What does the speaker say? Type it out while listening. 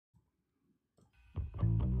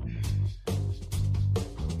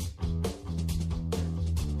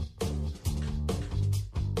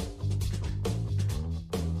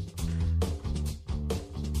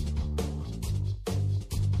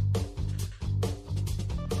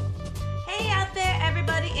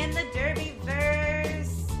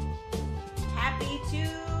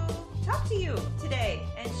you today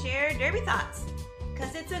and share Derby thoughts,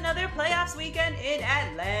 because it's another playoffs weekend in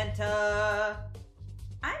Atlanta.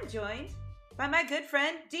 I'm joined by my good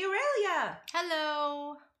friend, Dee Aurelia.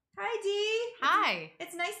 Hello. Hi, Dee. Hi.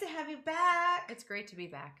 It's nice to have you back. It's great to be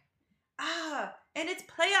back. And it's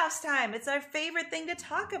playoffs time. It's our favorite thing to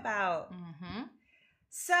talk about. Mm-hmm.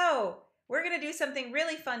 So we're going to do something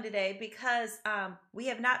really fun today because we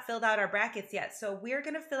have not filled out our brackets yet. So we're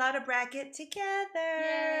going to fill out a bracket together.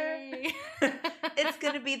 Yay. It's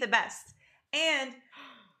going to be the best. And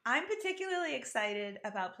I'm particularly excited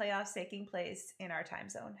about playoffs taking place in our time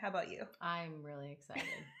zone. How about you? I'm really excited.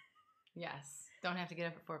 Yes. Don't have to get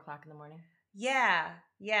up at 4 o'clock in the morning. Yeah,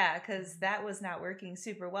 because that was not working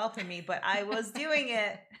super well for me, but I was doing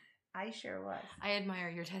it. I sure was. I admire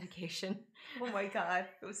your dedication. Oh my God,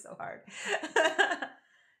 it was so hard.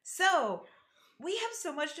 So, we have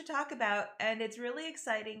so much to talk about, and it's really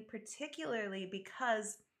exciting, particularly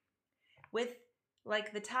because with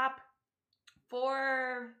like the top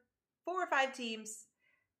four or five teams,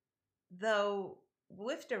 the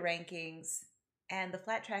WIFTA rankings and the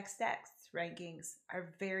Flat Track Stats rankings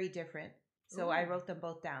are very different. So I wrote them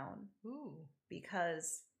both down. Ooh.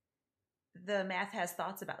 Because the math has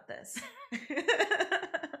thoughts about this.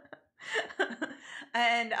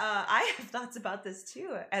 And I have thoughts about this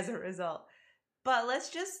too as a result. But let's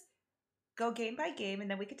just go game by game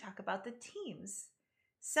and then we can talk about the teams.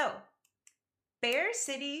 So, Bear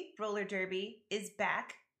City Roller Derby is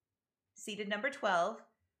back, seeded number 12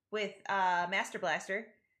 with Master Blaster,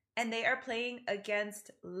 and they are playing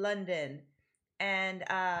against London. And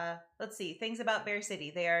let's see, things about Bear City.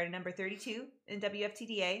 They are number 32 in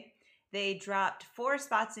WFTDA. They dropped 4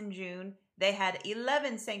 spots in June. They had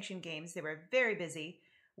 11 sanctioned games. They were very busy.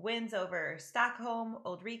 Wins over Stockholm,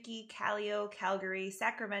 Old Reekie, Callio, Calgary,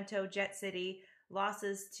 Sacramento, Jet City.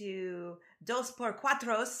 Losses to Dos por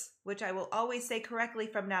Cuatros, which I will always say correctly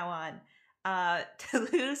from now on.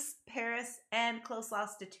 Toulouse, Paris, and close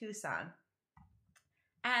loss to Tucson.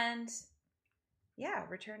 And yeah,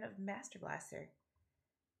 return of Master Blaster.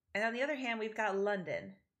 And on the other hand, we've got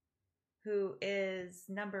London, who is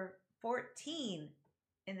number 14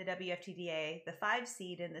 in the WFTDA, the 5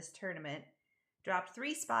 seed in this tournament. Dropped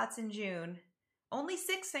 3 spots in June. Only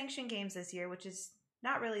 6 sanctioned games this year, which is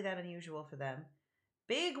not really that unusual for them.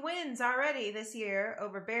 Big wins already this year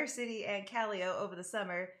over Bear City and Callio over the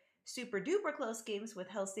summer. Super duper close games with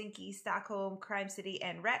Helsinki, Stockholm, Crime City,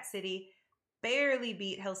 and Rat City. Barely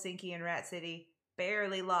beat Helsinki and Rat City.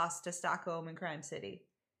 Barely lost to Stockholm and Crime City.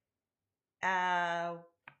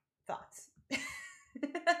 Thoughts?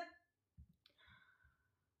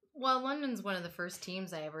 Well, London's one of the first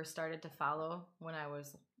teams I ever started to follow when I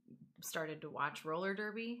started to watch roller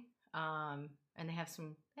derby. And they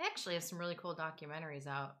actually have some really cool documentaries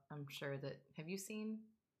out. I'm sure have you seen?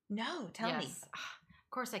 No, tell me.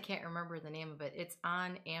 Of course, I can't remember the name of it. It's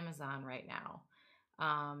on Amazon right now.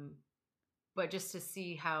 But just to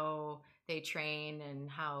see how they train and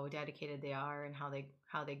how dedicated they are and how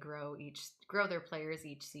they grow their players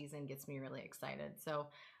each season gets me really excited. So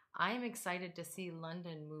I'm excited to see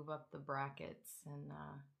London move up the brackets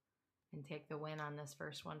and take the win on this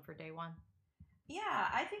first one for day one. Yeah,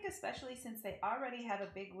 I think especially since they already have a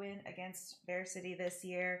big win against Bear City this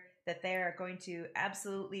year, that they are going to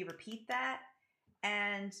absolutely repeat that.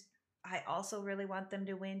 And I also really want them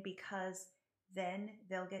to win because then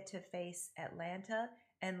they'll get to face Atlanta,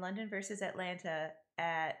 and London versus Atlanta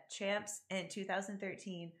at Champs in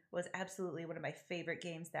 2013 was absolutely one of my favorite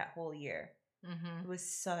games that whole year. Mm-hmm. It was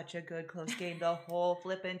such a good close game the whole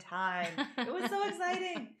flipping time. It was so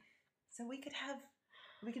exciting. So we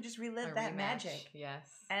could just relive that magic. Yes.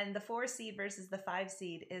 And the 4 seed versus the 5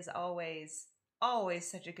 seed is always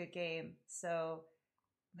such a good game. So,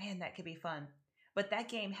 man, that could be fun. But that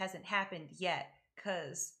game hasn't happened yet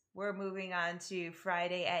because we're moving on to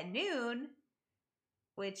Friday at noon,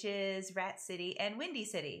 which is Rat City and Windy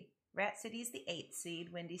City. Rat City is the 8th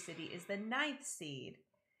seed. Windy City is the 9th seed.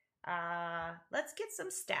 Let's get some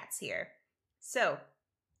stats here. So,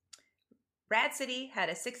 Rat City had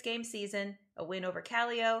a 6-game season, a win over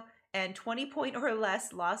Callio, and 20-point or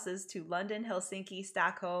less losses to London, Helsinki,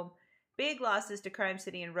 Stockholm, big losses to Crime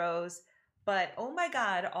City and Rose. But, oh my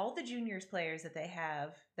God, all the juniors players that they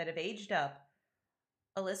have that have aged up.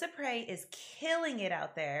 Alyssa Prey is killing it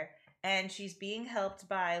out there, and she's being helped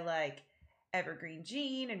by, like, Evergreen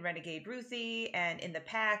Jean and Renegade Ruthie, and in the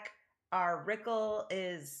pack, our Rickle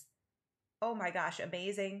is, oh my gosh,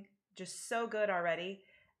 amazing. Just so good already.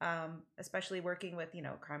 Especially working with,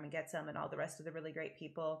 Carmen Getsum and all the rest of the really great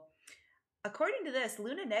people. According to this,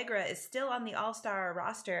 Luna Negra is still on the All-Star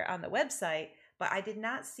roster on the website, but I did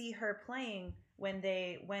not see her playing when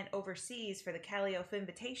they went overseas for the Calliope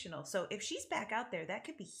Invitational. So if she's back out there, that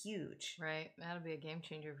could be huge. Right. That'll be a game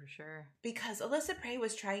changer for sure. Because Alyssa Prey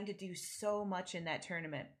was trying to do so much in that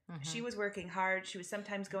tournament. She was working hard. She was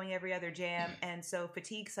sometimes going every other jam. And so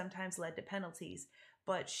fatigue sometimes led to penalties.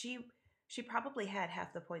 But she probably had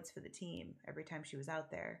half the points for the team every time she was out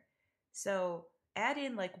there. So add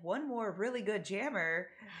in like one more really good jammer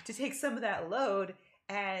to take some of that load,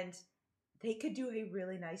 and they could do a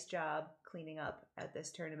really nice job cleaning up at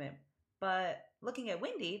this tournament. But looking at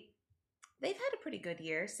Windy, they've had a pretty good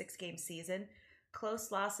year, 6-game season.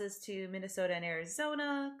 Close losses to Minnesota and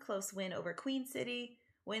Arizona, close win over Queen City,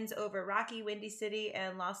 wins over Rocky, Windy City,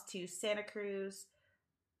 and lost to Santa Cruz.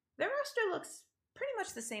 Their roster looks pretty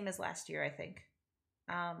much the same as last year, I think.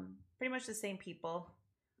 Pretty much the same people.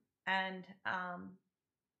 And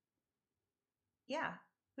yeah,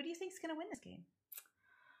 who do you think is going to win this game?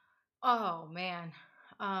 Oh man,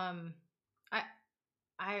 I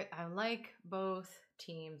like both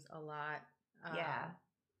teams a lot. Yeah.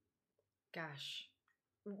 Gosh,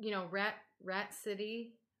 you know, Rat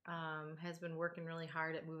City has been working really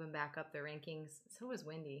hard at moving back up their rankings. So is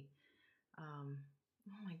Windy.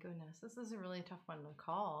 Oh my goodness, this is a really tough one to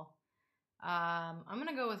call. I'm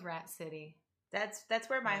gonna go with Rat City. That's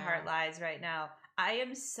where my heart lies right now. I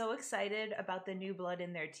am so excited about the new blood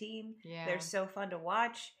in their team. Yeah. They're so fun to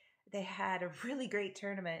watch. They had a really great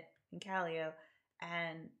tournament in Callio,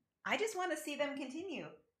 and I just want to see them continue.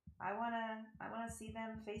 I want to see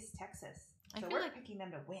them face Texas. So we're picking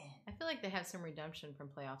them to win. I feel like they have some redemption from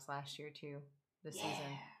playoffs last year too, this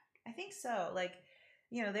season. I think so. Like,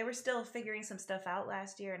 you know, they were still figuring some stuff out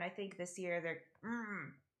last year, and I think this year they're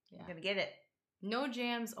going to get it. No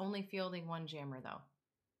jams, only fielding one jammer though.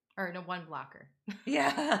 Or no, one blocker.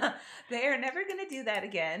 Yeah. They are never going to do that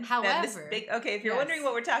again. However. If you're wondering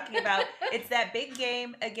what we're talking about, it's that big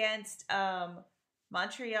game against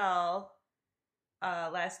Montreal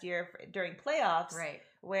last year during playoffs. Right.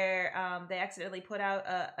 Where they accidentally put out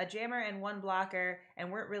a jammer and one blocker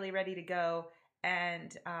and weren't really ready to go.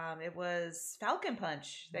 And it was Falcon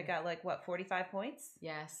Punch that got 45 points?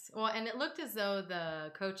 Yes. Well, and it looked as though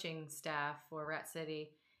the coaching staff for Rat City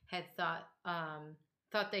had thought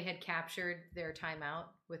they had captured their timeout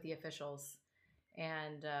with the officials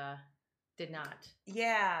and did not.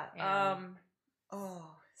 Yeah.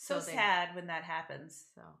 So sad when that happens.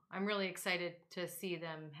 So I'm really excited to see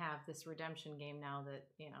them have this redemption game now that,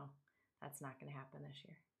 you know, that's not going to happen this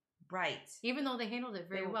year. Right. Even though they handled it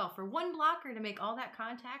very well. For one blocker to make all that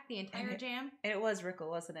contact, the entire jam. And it was Rickle,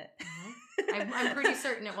 wasn't it? Mm-hmm. I'm pretty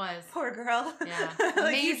certain it was. Poor girl.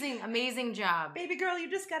 Yeah. Amazing job. Baby girl, you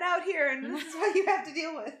just got out here and this is what you have to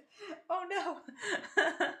deal with. Oh no.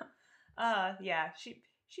 Yeah, she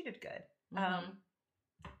did good. Mm-hmm.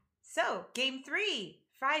 So, game 3,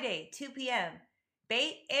 Friday, 2 p.m.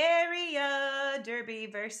 Bay Area Derby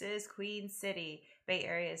versus Queen City. Bay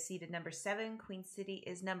Area is seeded number 7. Queen City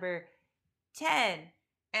is number 10.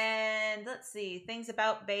 And let's see, things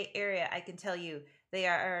about Bay Area. I can tell you they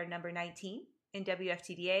are number 19 in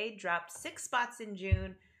WFTDA, dropped 6 spots in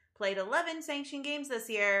June, played 11 sanctioned games this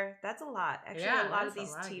year. That's a lot. Actually, a lot of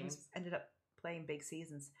these teams ended up playing big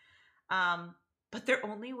seasons. But their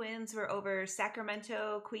only wins were over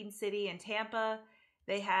Sacramento, Queen City, and Tampa.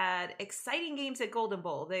 They had exciting games at Golden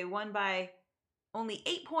Bowl. They won by only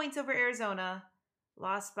 8 points over Arizona,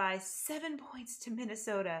 lost by 7 points to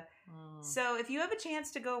Minnesota. So if you have a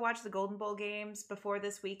chance to go watch the Golden Bowl games before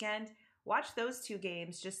this weekend, watch those 2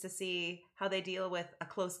 games just to see how they deal with a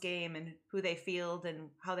close game and who they field and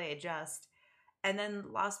how they adjust. And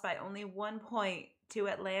then lost by only 1 point to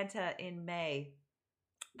Atlanta in May.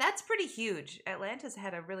 That's pretty huge. Atlanta's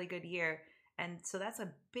had a really good year, and so that's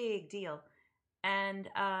a big deal. And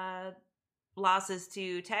losses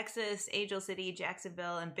to Texas, Angel City,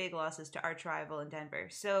 Jacksonville, and big losses to arch rival in Denver.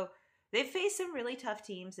 So they've faced some really tough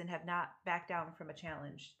teams and have not backed down from a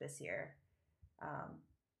challenge this year.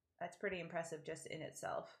 That's pretty impressive just in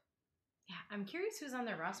itself. Yeah, I'm curious who's on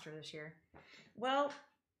their roster this year. Well,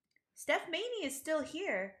 Steph Maney is still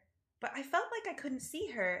here, but I felt like I couldn't see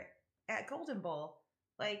her at Golden Bowl.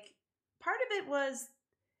 Like, part of it was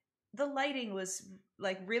the lighting was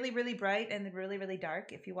like really, really bright and then really, really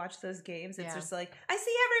dark. If you watch those games, it's just like, I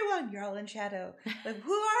see everyone. You're all in shadow. Like,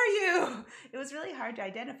 who are you? It was really hard to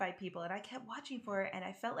identify people, and I kept watching for her, and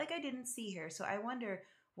I felt like I didn't see her. So I wonder,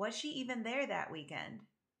 was she even there that weekend?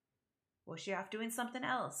 Was she off doing something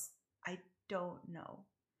else? I don't know.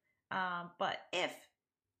 But if,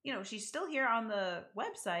 she's still here on the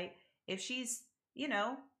website, if she's,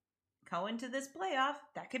 going to this playoff,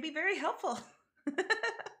 that could be very helpful.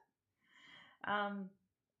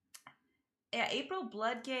 April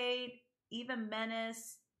Bloodgate Eva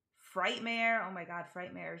Menace, Frightmare. Oh my God,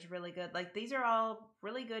 Frightmare is really good. Like, these are all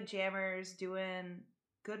really good jammers doing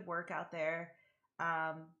good work out there.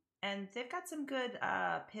 And they've got some good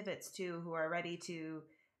pivots too who are ready to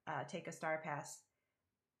take a star pass.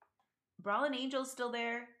 Brawlin' Angel's still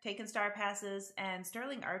there, taking star passes, and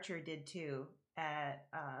Sterling Archer did too at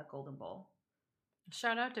Golden Bowl.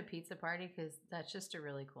 Shout out to Pizza Party because that's just a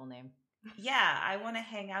really cool name. Yeah, I want to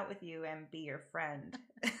hang out with you and be your friend.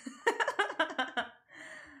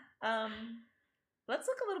 Let's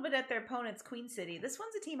look a little bit at their opponents, Queen City. This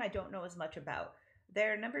one's a team I don't know as much about.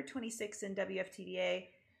 They're number 26 in WFTDA.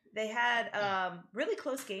 They had really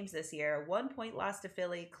close games this year. 1 point loss to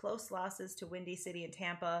Philly, close losses to Windy City and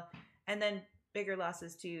Tampa, and then bigger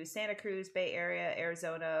losses to Santa Cruz, Bay Area,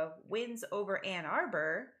 Arizona, wins over Ann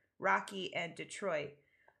Arbor, Rocky, and Detroit.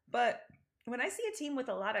 But when I see a team with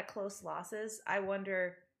a lot of close losses, I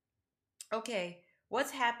wonder, okay,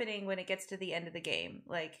 what's happening when it gets to the end of the game?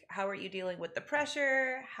 Like, how are you dealing with the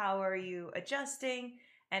pressure? How are you adjusting?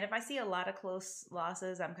 And if I see a lot of close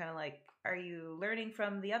losses, I'm kind of like, are you learning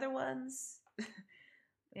from the other ones?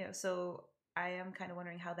 So I am kind of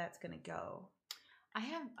wondering how that's going to go.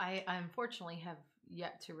 I unfortunately have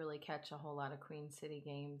yet to really catch a whole lot of Queen City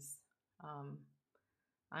games.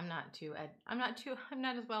 I'm not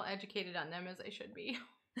as well educated on them as I should be.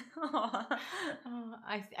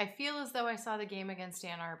 I feel as though I saw the game against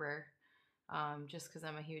Ann Arbor, just because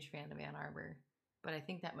I'm a huge fan of Ann Arbor. But I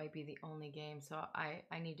think that might be the only game, so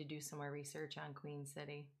I need to do some more research on Queen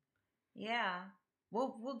City. Yeah,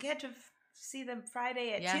 we'll get to see them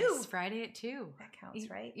Friday at 2. Yes, Friday at 2. That counts,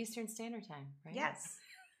 right? Eastern Standard Time, right? Yes.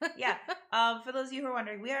 Yeah. For those of you who are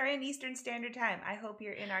wondering, we are in Eastern Standard Time. I hope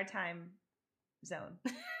you're in our time zone.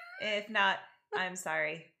 If not, I'm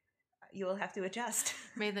sorry. You will have to adjust.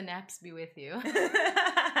 May the naps be with you.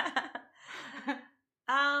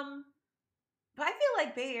 But I feel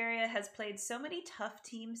like Bay Area has played so many tough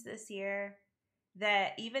teams this year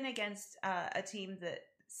that even against a team that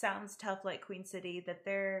sounds tough like Queen City, that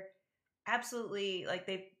they're absolutely, like,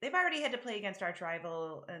 they've already had to play against arch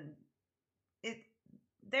rival, and I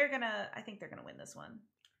think they're gonna win this one.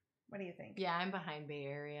 What do you think? Yeah, I'm behind Bay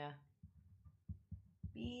Area.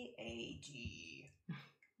 BAG.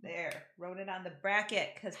 There, wrote it on the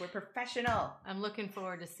bracket because we're professional. I'm looking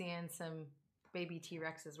forward to seeing some baby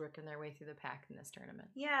T-Rexes working their way through the pack in this tournament.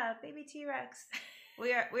 Yeah, baby T-Rex.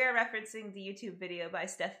 We are referencing the YouTube video by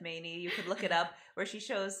Steph Maney. You could look it up, where she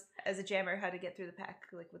shows as a jammer how to get through the pack,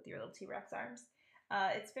 like with your little T-Rex arms.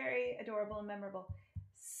 It's very adorable and memorable.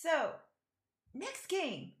 So, next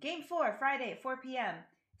game, Game 4, Friday at 4 p.m.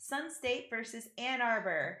 Sun State versus Ann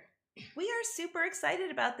Arbor. We are super excited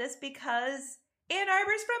about this because Ann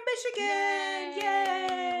Arbor's from Michigan!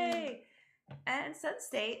 Yay! And Sun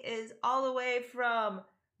State is all the way from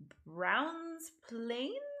Browns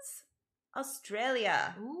Plains,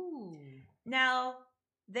 Australia. Ooh. Now,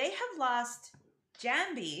 they have lost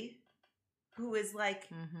Jambi, who is like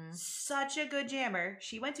such a good jammer.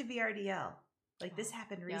 She went to VRDL. Like, this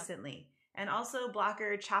happened recently. And also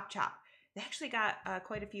blocker Chop Chop. They actually got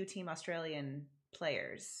quite a few Team Australian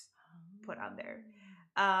players put on there.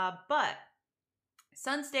 But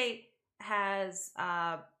Sun State has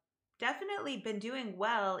definitely been doing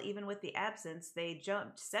well, even with the absence. They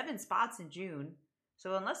jumped 7 spots in June.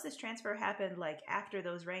 So unless this transfer happened like after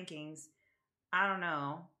those rankings, I don't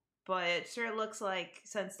know. But it sure looks like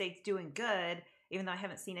Sun State's doing good, even though I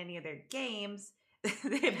haven't seen any of their games.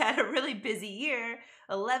 They've had a really busy year,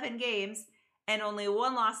 11 games, and only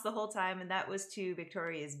 1 loss the whole time, and that was to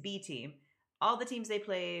Victoria's B team. All the teams they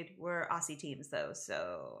played were Aussie teams, though,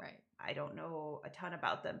 so I don't know a ton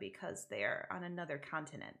about them because they are on another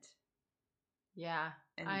continent. Yeah.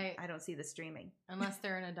 And I don't see the streaming. Unless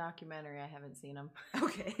they're in a documentary, I haven't seen them.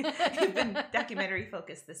 Okay. You've been documentary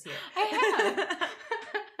focused this year. I have.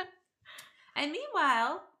 And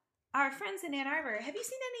meanwhile, our friends in Ann Arbor, have you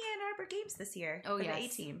seen any Ann Arbor games this year? Oh, yes. The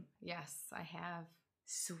A-team. Yes, I have.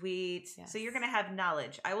 Sweet. Yes. So you're going to have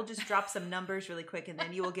knowledge. I will just drop some numbers really quick, and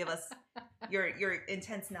then you will give us your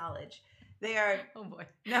intense knowledge. They are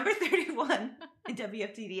number 31 in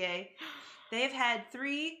WFTDA. They have had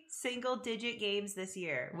 3 single-digit games this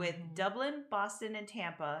year with Dublin, Boston, and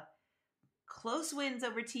Tampa. Close wins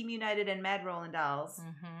over Team United and Mad Rollin' Dolls.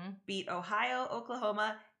 Beat Ohio,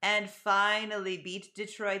 Oklahoma, and finally beat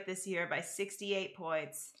Detroit this year by 68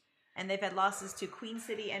 points. And they've had losses to Queen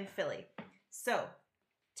City and Philly. So,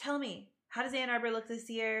 tell me, how does Ann Arbor look this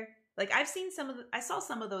year? Like, I saw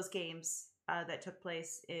some of those games that took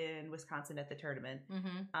place in Wisconsin at the tournament.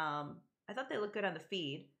 I thought they looked good on the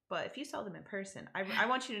feed, but if you saw them in person, I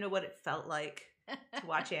want you to know what it felt like to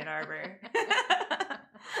watch Ann Arbor.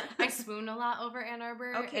 I swoon a lot over Ann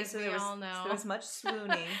Arbor, Okay, as so we all know. So there was much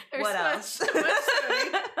swooning. There's What else? much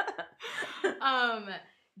swooning.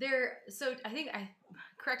 So I think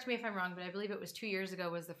correct me if I'm wrong, but I believe it was 2 years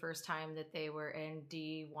ago was the first time that they were in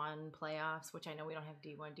D1 playoffs, which I know we don't have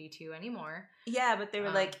D1, D2 anymore. Yeah, but they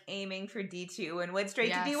were like aiming for D2 and went straight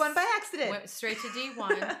yes, to D1 by accident. Went straight to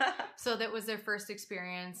D1. So that was their first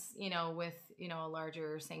experience, with, a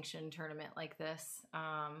larger sanctioned tournament like this.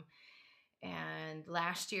 And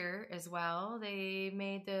last year as well, they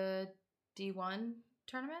made the D1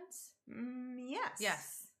 tournaments. Yes.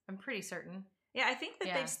 Yes, I'm pretty certain. Yeah, I think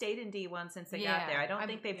that they've stayed in D1 since they got there. I don't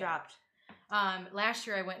think they've dropped. Last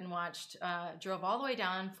year I went and watched, drove all the way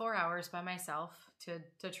down 4 hours by myself to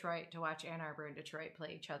Detroit to watch Ann Arbor and Detroit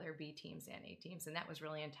play each other, B teams and A teams, and that was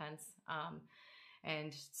really intense.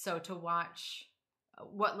 And so to watch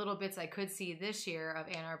what little bits I could see this year of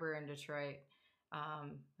Ann Arbor and Detroit,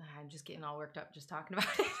 I'm just getting all worked up just talking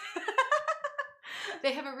about it.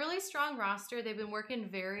 They have a really strong roster. They've been working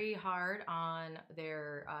very hard on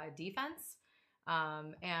their defense.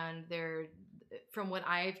 And they're, from what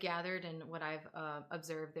I've gathered and what I've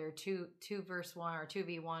observed, they're 2v1 or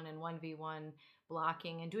 2v1 and 1v1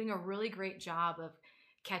 blocking and doing a really great job of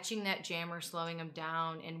catching that jammer, slowing them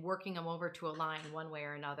down, and working them over to a line one way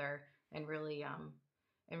or another, and really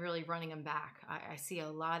running them back. I see a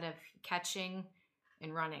lot of catching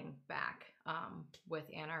and running back with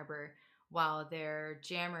Ann Arbor, while their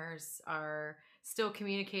jammers are still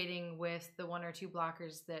communicating with the one or two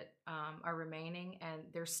blockers that are remaining, and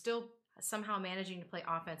they're still somehow managing to play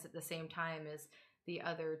offense at the same time as the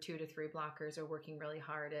other 2 to 3 blockers are working really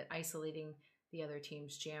hard at isolating the other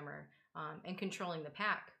team's jammer and controlling the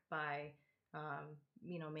pack by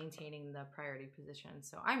maintaining the priority position.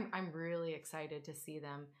 So I'm really excited to see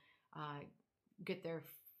them get their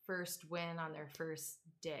first win on their first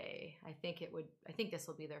day. I think this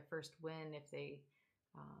will be their first win if they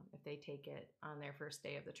take it on their first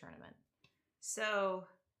day of the tournament. So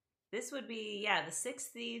this would be, the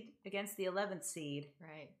 6th seed against the 11th seed.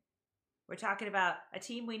 Right. We're talking about a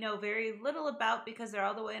team we know very little about because they're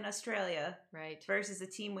all the way in Australia. Right. Versus a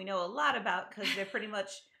team we know a lot about because they're pretty much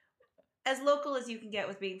as local as you can get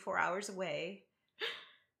with being 4 hours away.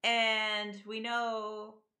 And we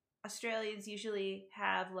know Australians usually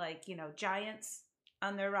have giants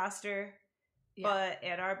on their roster. Yeah. But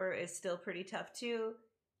Ann Arbor is still pretty tough too.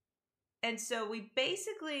 And so we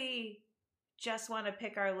basically just want to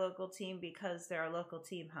pick our local team because they're our local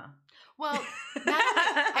team, huh? Well,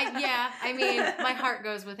 my heart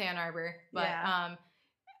goes with Ann Arbor, but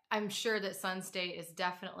I'm sure that Sun State is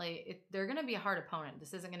definitely, they're going to be a hard opponent.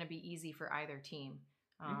 This isn't going to be easy for either team.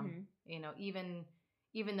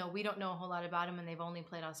 Even though we don't know a whole lot about them and they've only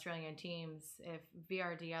played Australian teams, if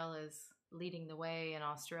VRDL is leading the way in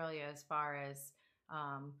Australia as far as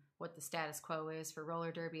what the status quo is for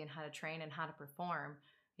roller derby and how to train and how to perform,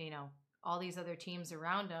 all these other teams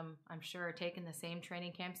around them, I'm sure, are taking the same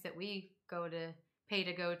training camps that we pay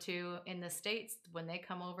to go to in the States when they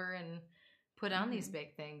come over and put on these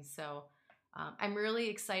big things. So I'm really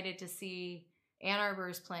excited to see Ann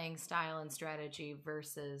Arbor's playing style and strategy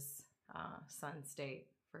versus Sun State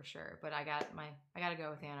for sure. But I got to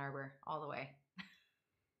go with Ann Arbor all the way.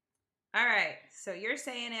 All right. So you're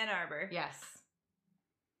saying Ann Arbor. Yes.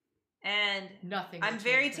 And I'm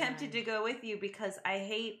very tempted to go with you because I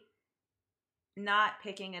hate not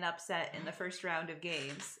picking an upset in the first round of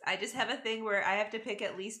games. I just have a thing where I have to pick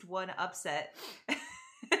at least one upset.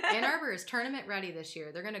 Ann Arbor is tournament ready this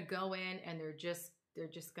year. They're going to go in and they're just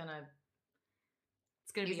going to,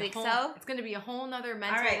 it's going to be a whole nother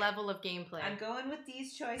mental level of gameplay. I'm going with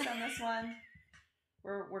Dee's choice on this one.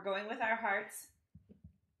 We're going with our hearts.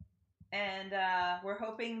 And we're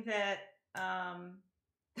hoping that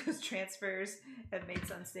those transfers have made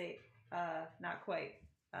Sun State not quite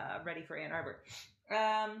ready for Ann Arbor.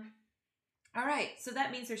 All right, so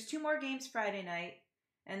that means there's 2 more games Friday night,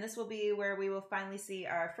 and this will be where we will finally see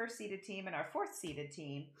our 1st seeded team and our 4th seeded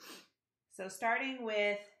team. So starting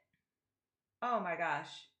with, oh my gosh,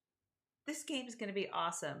 this game is going to be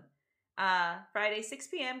awesome. Friday, 6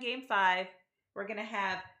 p.m., Game 5, we're going to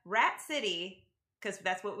have Rat City, because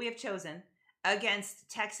that's what we have chosen, against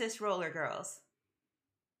Texas Roller Girls.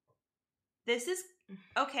 This is,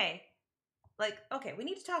 okay, we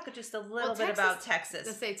need to talk just a little bit about Texas.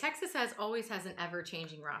 Let's say Texas always has an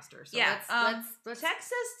ever-changing roster. So yeah, let's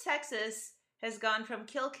Texas has gone from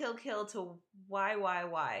kill to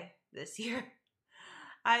why this year.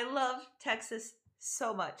 I love Texas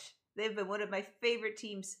so much. They've been one of my favorite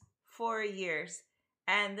teams for years,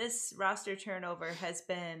 and this roster turnover has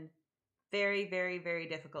been very, very, very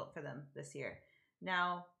difficult for them this year.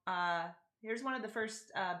 Now, here's one of the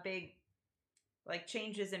first big like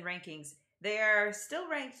changes in rankings. They are still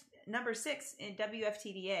ranked number 6 in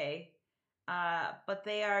WFTDA, but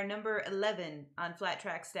they are number 11 on Flat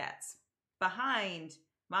Track Stats, behind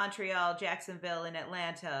Montreal, Jacksonville, and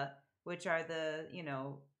Atlanta, which are the,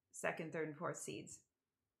 second, third, and fourth seeds.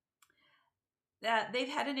 They've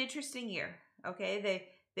had an interesting year. Okay,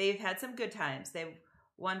 they've had some good times. They've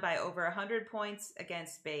won by over 100 points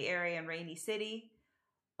against Bay Area and Rainy City.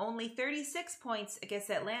 Only 36 points against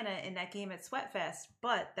Atlanta in that game at Sweatfest,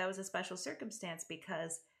 but that was a special circumstance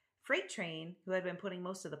because Freight Train, who had been putting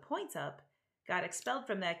most of the points up, got expelled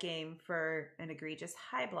from that game for an egregious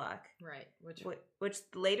high block. Right. Which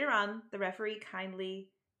later on, the referee kindly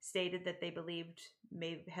stated that they believed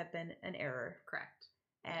may have been an error. Correct.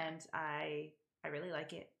 And I really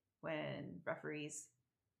like it when referees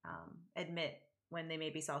admit when they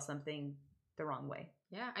maybe saw something the wrong way.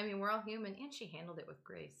 Yeah, I mean, we're all human, and she handled it with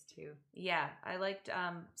grace, too. Yeah, I liked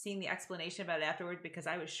seeing the explanation about it afterwards because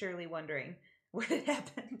I was surely wondering what had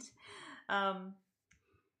happened.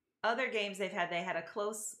 Other games they had a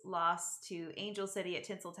close loss to Angel City at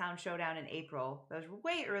Tinseltown Showdown in April. That was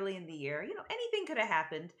way early in the year. Anything could have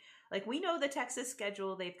happened. Like, we know the Texas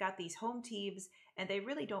schedule. They've got these home teams, and they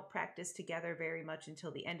really don't practice together very much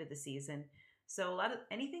until the end of the season. So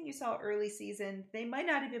anything you saw early season, they might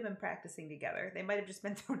not have even been practicing together. They might have just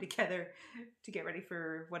been thrown together to get ready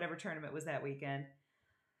for whatever tournament was that weekend.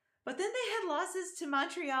 But then they had losses to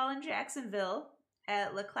Montreal and Jacksonville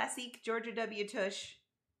at La Classique Georgia W. Tush.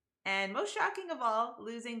 And most shocking of all,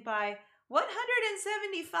 losing by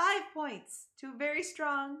 175 points to a very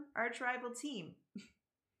strong arch-rival team.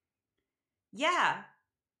 Yeah.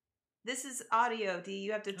 This is audio, Dee.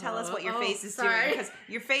 You have to tell us what your face is doing because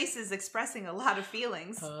your face is expressing a lot of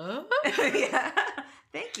feelings. Huh? Yeah.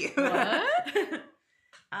 Thank you. What?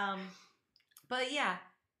 But yeah,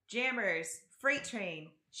 Jammers, Freight Train.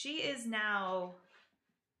 She is now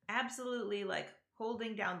absolutely like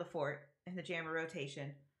holding down the fort in the Jammer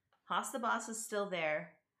rotation. Haas the Boss is still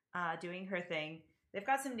there, doing her thing. They've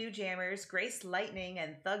got some new Jammers, Grace Lightning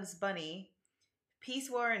and Thugs Bunny. Peace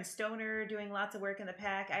War and Stoner doing lots of work in the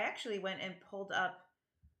pack. I actually went and pulled up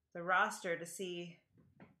the roster to see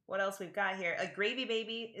what else we've got here. A Gravy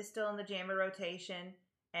Baby is still in the Jammer rotation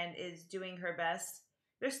and is doing her best.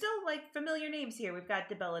 There's still like familiar names here. We've got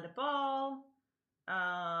DeBella DeBall.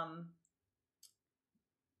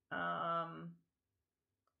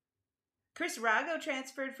 Chris Rago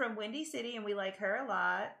transferred from Windy City, and we like her a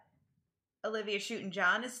lot. Olivia Shootin'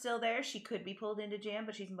 John is still there. She could be pulled into Jam,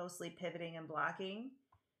 but she's mostly pivoting and blocking.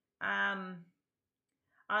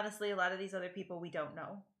 Honestly, a lot of these other people we don't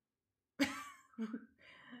know.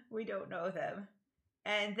 We don't know them.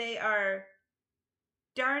 And they are,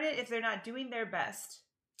 darn it, if they're not doing their best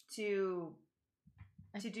to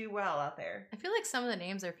do well out there. I feel like some of the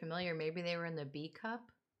names are familiar. Maybe they were in the B Cup.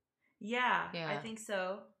 Yeah, I think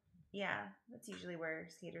so. Yeah, that's usually where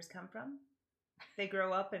skaters come from. They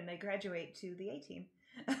grow up and they graduate to the A team.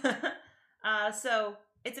 So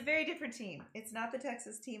it's a very different team. It's not the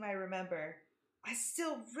Texas team I remember. I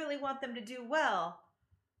still really want them to do well.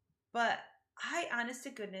 But I, honest to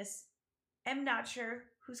goodness, am not sure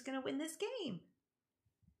who's going to win this game.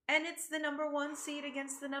 And it's the number 1 seed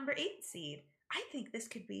against the number 8 seed. I think this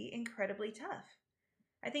could be incredibly tough.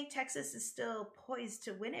 I think Texas is still poised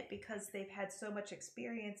to win it because they've had so much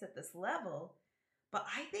experience at this level. But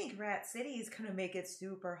I think Rat City is going to make it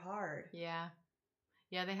super hard. Yeah,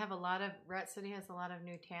 they have Rat City has a lot of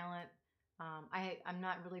new talent. I'm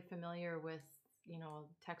not really familiar with,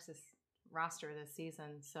 Texas roster this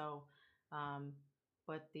season. So,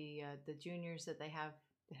 but the juniors that they have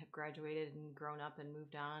graduated and grown up and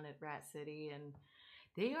moved on at Rat City, and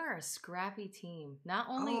they are a scrappy team. Not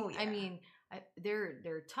only, I mean,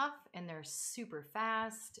 they're tough and they're super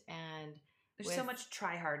fast and there's so much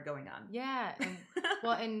try hard going on. Yeah. And,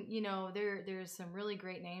 there's some really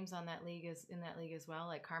great names in that league as well.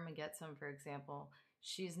 Like Carmen Getzum, for example.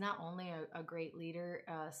 She's not only a great leader,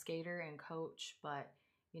 skater and coach, but,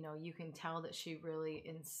 you can tell that she really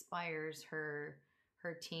inspires her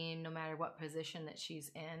team, no matter what position that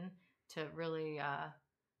she's in, to really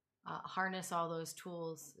harness all those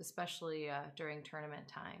tools, especially during tournament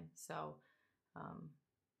time. So,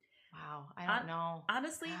 wow, I don't know.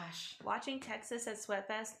 Honestly, watching Texas at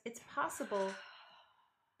Sweatfest, it's possible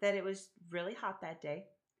that it was really hot that day.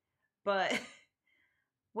 But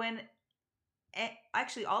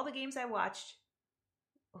actually all the games I watched,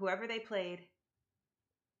 whoever they played,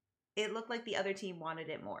 it looked like the other team wanted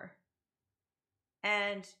it more.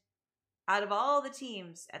 And out of all the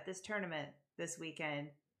teams at this tournament this weekend,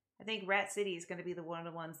 I think Rat City is going to be one of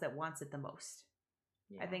the ones that wants it the most.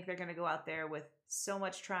 I think they're going to go out there with so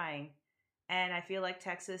much trying. And I feel like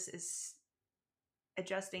Texas is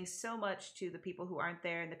adjusting so much to the people who aren't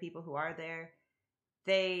there and the people who are there.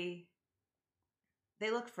 They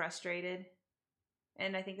look frustrated.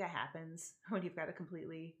 And I think that happens when you've got a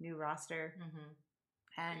completely new roster.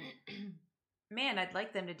 And man, I'd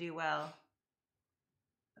like them to do well.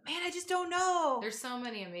 But man, I just don't know. There's so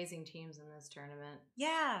many amazing teams in this tournament.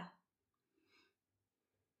 Yeah.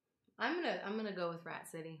 I'm gonna go with Rat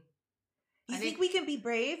City. You think we can be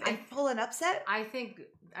brave and pull an upset? I think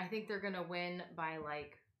they're gonna win by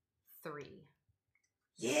like 3.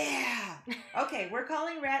 Yeah. Okay, we're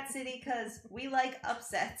calling Rat City because we like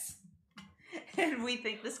upsets. And we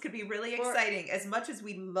think this could be really exciting as much as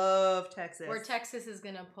we love Texas. Or Texas is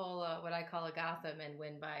going to pull what I call a Gotham and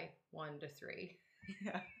win by 1-3.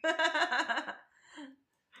 Yeah.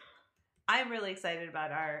 I'm really excited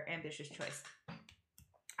about our ambitious choice.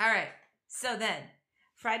 All right. So then,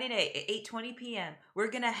 Friday night at 8:20 p.m.,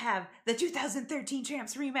 we're going to have the 2013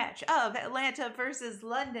 Champs rematch of Atlanta versus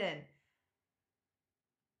London.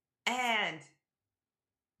 And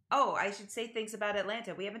oh, I should say things about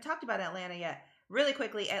Atlanta. We haven't talked about Atlanta yet. Really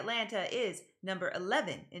quickly, Atlanta is number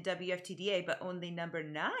 11 in WFTDA, but only number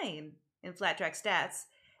 9 in Flat Track Stats.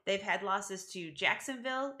 They've had losses to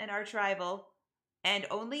Jacksonville, an arch rival, and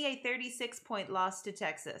only a 36-point loss to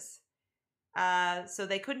Texas. So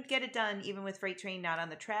they couldn't get it done even with Freight Train not on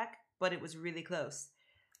the track, but it was really close.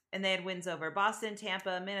 And they had wins over Boston,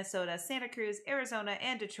 Tampa, Minnesota, Santa Cruz, Arizona,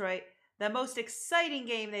 and Detroit. The most exciting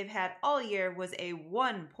game they've had all year was a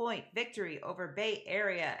 1-point victory over Bay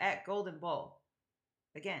Area at Golden Bowl.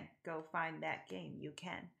 Again, go find that game. You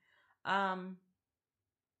can. I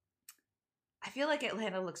feel like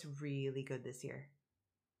Atlanta looks really good this year.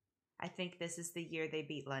 I think this is the year they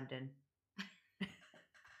beat London.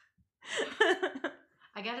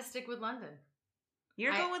 I got to stick with London.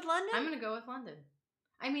 You're going with London? I'm going to go with London.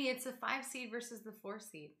 I mean, it's a 5 seed versus the 4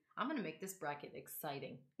 seed. I'm going to make this bracket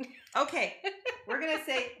exciting. Okay. We're going to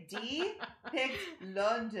say D picked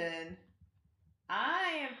London.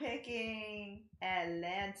 I am picking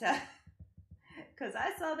Atlanta. Because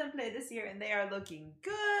I saw them play this year and they are looking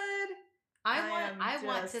good. I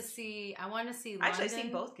want to see London. Actually, I've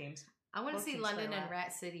seen both games. I want to see London and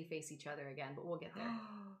Rat City face each other again, but we'll get there.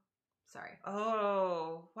 Sorry.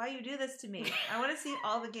 Oh, why you do this to me? I want to see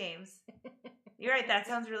all the games. You're right. That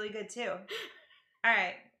sounds really good too. All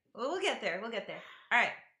right. Well, we'll get there. All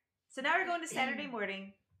right. So now we're going to Saturday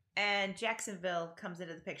morning, and Jacksonville comes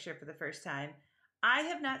into the picture for the first time. I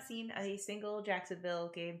have not seen a single Jacksonville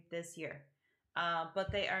game this year,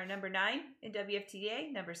 but they are number 9 in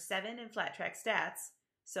WFTDA, number 7 in Flat Track Stats.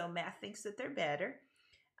 So math thinks that they're better.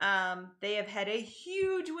 They have had a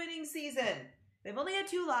huge winning season. They've only had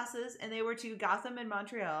 2 losses, and they were to Gotham and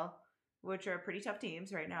Montreal, which are pretty tough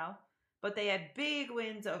teams right now. But they had big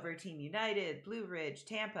wins over Team United, Blue Ridge,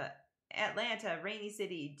 Tampa, Atlanta, Rainy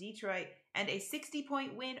City, Detroit, and a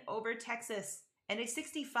 60-point win over Texas, and a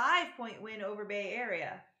 65-point win over Bay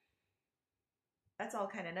Area. That's all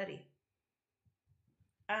kind of nutty.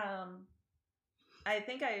 I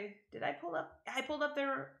think I pulled up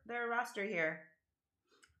their roster here.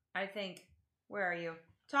 I think. Where are you?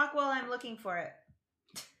 Talk while I'm looking for it.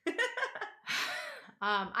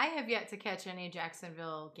 I have yet to catch any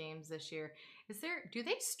Jacksonville games this year. Do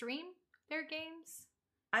they stream their games?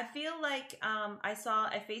 I feel like I saw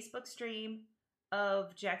a Facebook stream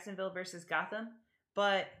of Jacksonville versus Gotham,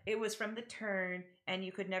 but it was from the turn and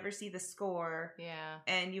you could never see the score. Yeah.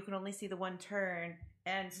 And you can only see the one turn.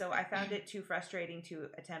 And so I found it too frustrating to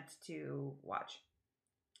attempt to watch.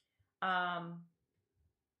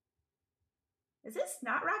 Is this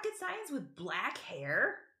not rocket science with black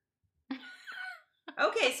hair?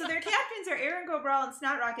 Okay, so their captains are Erin Gobral and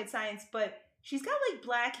Snot Rocket Science, but she's got like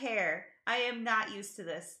black hair. I am not used to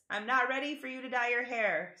this. I'm not ready for you to dye your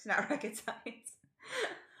hair, Snot Rocket Science.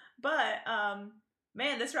 But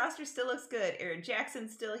man, this roster still looks good. Aaron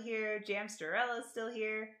Jackson's still here. Jam Storella's still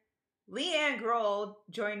here. Leanne Grohl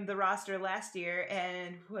joined the roster last year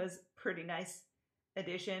and was a pretty nice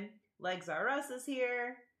addition. Legs R Us is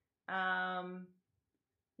here.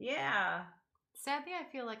 Yeah. Sadly, I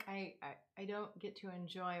feel like I don't get to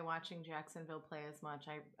enjoy watching Jacksonville play as much.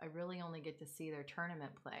 I really only get to see their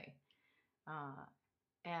tournament play. Oh,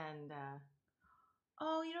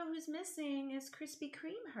 you know who's missing is Krispy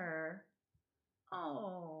Kreme her.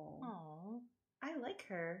 Oh. I like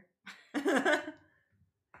her.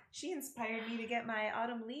 She inspired me to get my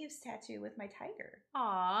Autumn Leaves tattoo with my tiger.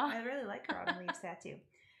 Aw. I really like her Autumn Leaves tattoo.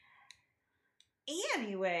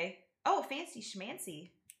 Anyway. Oh, Fancy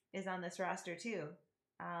Schmancy is on this roster too.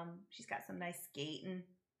 She's got some nice skating.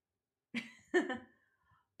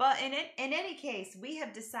 But in any case, we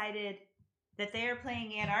have decided that they are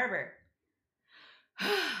playing Ann Arbor.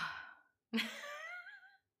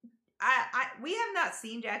 We have not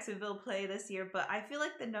seen Jacksonville play this year, but I feel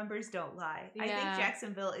like the numbers don't lie. Yeah. I think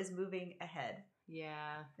Jacksonville is moving ahead.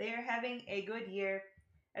 Yeah. They are having a good year,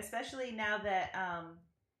 especially now that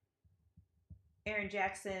Erin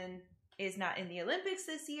Jackson is not in the Olympics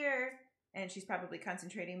this year, and she's probably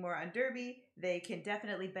concentrating more on Derby. They can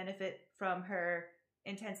definitely benefit from her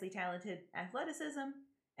intensely talented athleticism.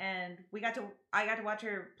 And I got to watch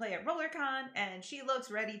her play at RollerCon, and she looks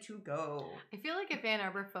ready to go. I feel like if Ann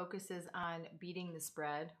Arbor focuses on beating the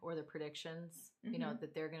spread or the predictions, you know,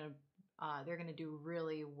 that they're gonna do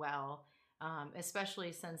really well.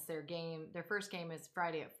 Especially since their first game is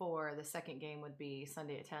Friday at 4, the second game would be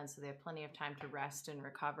Sunday at 10, so they have plenty of time to rest and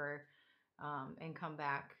recover, and come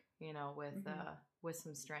back, you know, with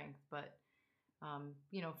some strength. But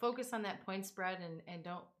you know, focus on that point spread and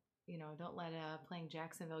don't let playing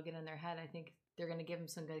Jacksonville get in their head. I think they're going to give them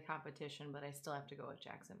some good competition, but I still have to go with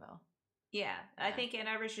Jacksonville. Yeah, I think Ann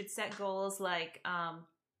Arbor should set goals like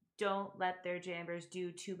don't let their jammers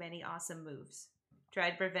do too many awesome moves. Try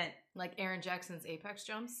to prevent... Like Erin Jackson's apex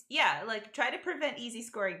jumps? Yeah, like try to prevent easy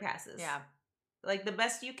scoring passes. Yeah. Like the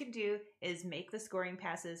best you can do is make the scoring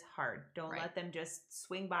passes hard. Don't let them just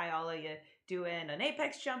swing by all of you doing an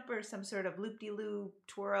apex jump or some sort of loop-de-loop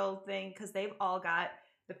twirl thing, because they've all got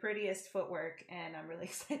the prettiest footwork, and I'm really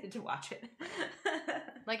excited to watch it.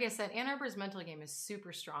 Like I said, Ann Arbor's mental game is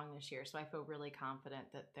super strong this year, so I feel really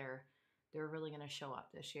confident that they're really going to show up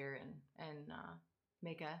this year and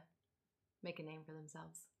make a name for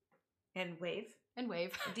themselves. And wave.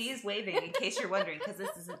 Dee is waving, in case you're wondering, because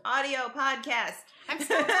this is an audio podcast. I'm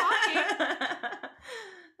still talking.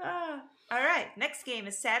 All right, next game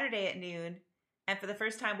is Saturday at noon, and for the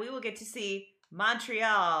first time, we will get to see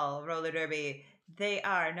Montreal roller derby. They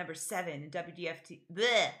are number 7 in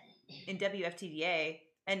WFTDA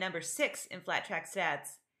and number 6 in flat track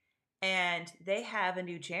stats. And they have a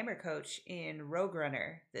new jammer coach in Rogue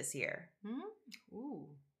Runner this year. Ooh.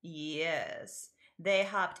 Yes. They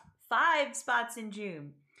hopped 5 spots in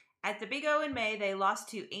June. At the Big O in May, they lost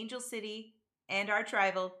to Angel City and Arch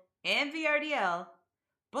Rival and VRDL.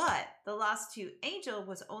 But the loss to Angel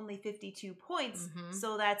was only 52 points,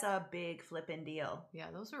 so that's a big flippin' deal. Yeah,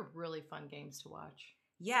 those were really fun games to watch.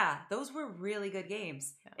 Yeah, those were really good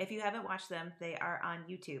games. Yeah. If you haven't watched them, they are on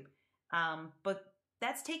YouTube. But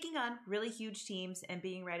that's taking on really huge teams and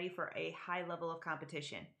being ready for a high level of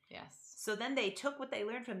competition. Yes. So then they took what they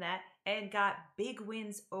learned from that and got big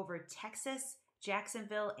wins over Texas,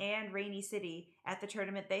 Jacksonville, and Rainy City at the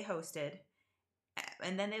tournament they hosted.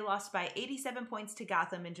 And then they lost by 87 points to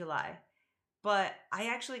Gotham in July. But I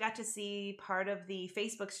actually got to see part of the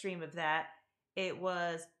Facebook stream of that. It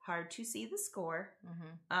was hard to see the score.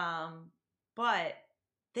 But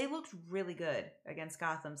they looked really good against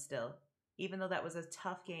Gotham still. Even though that was a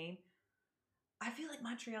tough game. I feel like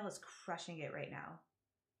Montreal is crushing it right now.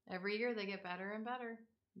 Every year they get better and better.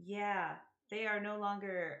 Yeah. They are no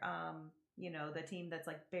longer... the team that's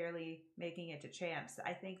like barely making it to champs.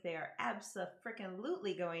 I think they are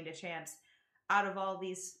abso-freaking-lutely going to champs. Out of all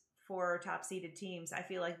these 4 top-seeded teams, I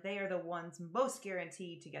feel like they are the ones most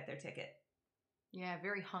guaranteed to get their ticket. Yeah,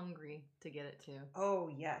 very hungry to get it too. Oh,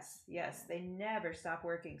 yes. Yes, they never stop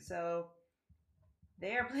working. So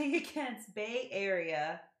they are playing against Bay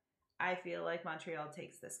Area. I feel like Montreal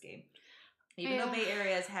takes this game. Even though Bay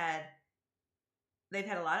Area's they've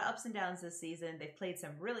had a lot of ups and downs this season. They've played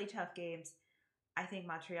some really tough games. I think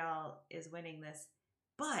Montreal is winning this.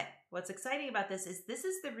 But what's exciting about this is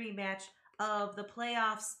the rematch of the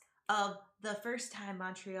playoffs of the first time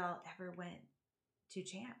Montreal ever went to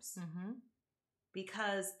champs.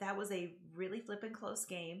 Because that was a really flippin' close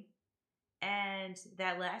game. And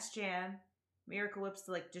that last jam, Miracle Whips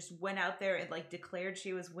just went out there and declared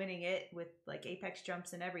she was winning it with apex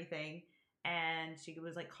jumps and everything. And she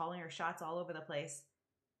was calling her shots all over the place.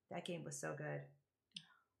 That game was so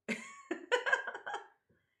good.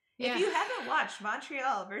 If you haven't watched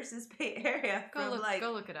Montreal versus Bay Area go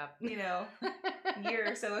look it up. A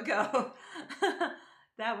year or so ago,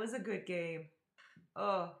 that was a good game.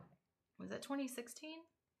 Oh, was that 2016?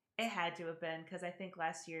 It had to have been, because I think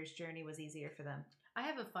last year's journey was easier for them. I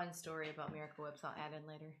have a fun story about Miracle Whips I'll add in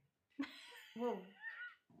later. Well,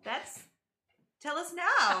 tell us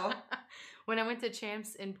now. When I went to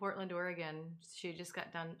champs in Portland, Oregon, she just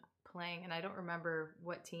got done playing, and I don't remember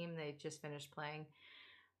what team they just finished playing,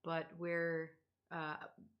 but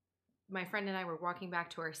my friend and I were walking back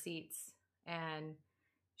to our seats, and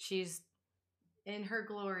she's in her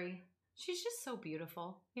glory, she's just so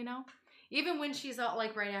beautiful, you know? Even when she's all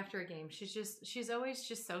like right after a game, she's always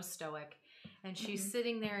just so stoic. And she's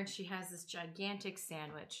sitting there and she has this gigantic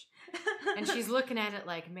sandwich. And she's looking at it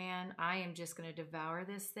like, man, I am just going to devour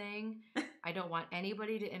this thing. I don't want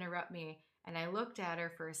anybody to interrupt me. And I looked at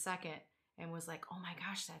her for a second and was like, oh my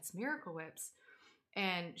gosh, that's Miracle Whips.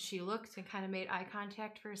 And she looked and kind of made eye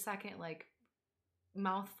contact for a second, like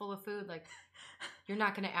mouth full of food, like, you're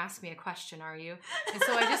not going to ask me a question, are you? And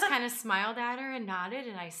so I just kind of smiled at her and nodded,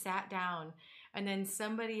 and I sat down. And then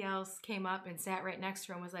somebody else came up and sat right next to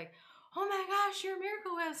her and was like, oh my gosh, you're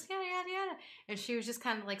Miracle Whips, yada, yada, yada. And she was just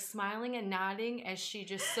kind of like smiling and nodding as she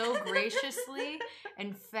just so graciously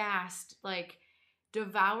and fast, like,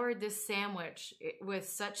 devoured this sandwich with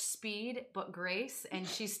such speed but grace. And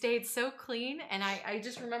she stayed so clean. And I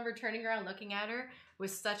just remember turning around looking at her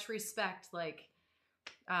with such respect, like,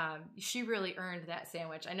 she really earned that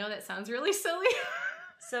sandwich. I know that sounds really silly.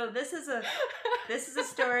 So this is a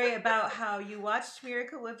story about how you watched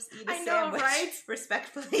Miracle Whips eat a sandwich, right?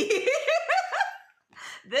 Respectfully.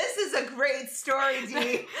 This is a great story,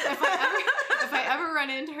 Dee. If I ever run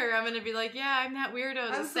into her, I'm gonna be like, yeah, I'm that weirdo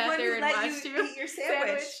that sat there and watched you eat your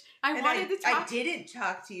sandwich. I didn't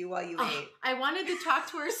talk to you while you ate. I wanted to talk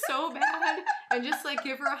to her so bad and just like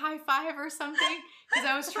give her a high five or something, because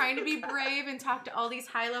I was trying to be brave and talk to all these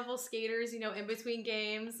high level skaters, you know, in between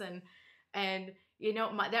games, and you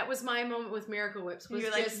know, that was my moment with Miracle Whips.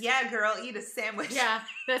 You're like, yeah, girl, eat a sandwich. Yeah,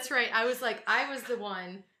 that's right. I was like, I was the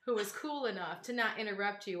one who was cool enough to not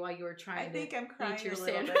interrupt you while you were trying to eat your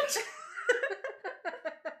sandwich.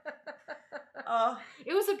 Oh,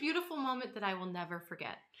 it was a beautiful moment that I will never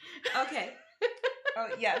forget. Okay. Oh,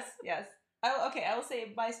 yes. Okay, I will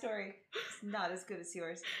say my story is not as good as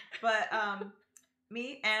yours. But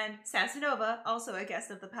me and Sassanova, also a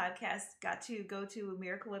guest of the podcast, got to go to a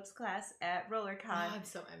Miracle Whips class at RollerCon. Oh, I'm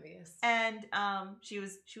so envious. And she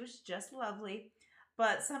was just lovely.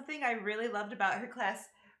 But something I really loved about her class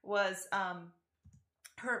was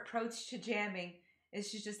her approach to jamming. Is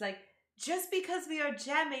she's just like, just because we are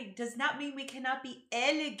jamming does not mean we cannot be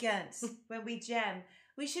elegant when we jam.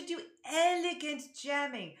 We should do elegant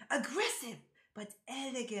jamming. Aggressive, but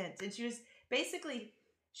elegant. And she was basically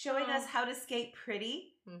showing us how to skate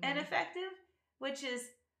pretty and effective, which is,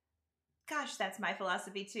 gosh, that's my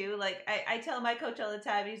philosophy too. Like, I tell my coach all the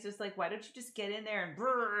time, he's just like, why don't you just get in there and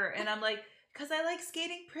brrr? And I'm like, because I like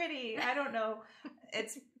skating pretty. I don't know.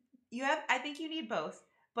 I think you need both.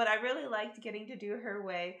 But I really liked getting to do her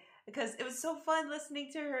way, because it was so fun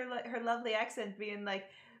listening to her lovely accent being like,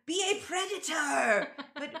 be a predator,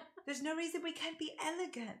 but there's no reason we can't be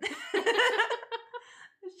elegant.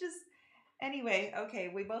 It's just, anyway, okay,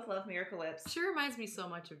 we both love Miracle Whips. She reminds me so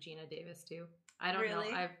much of Gina Davis too. I don't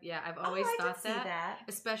really? know. I've always thought that.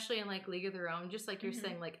 Especially in like League of Their Own, just like you're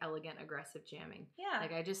saying, like elegant, aggressive jamming. Yeah.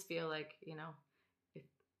 Like I just feel like, you know, if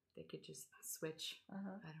they could just switch. I don't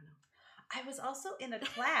know. I was also in a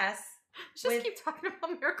class. Keep talking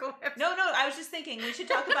about Miracle Whips. No, I was just thinking we should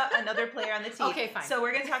talk about another player on the team. Okay, fine. So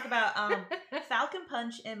we're going to talk about Falcon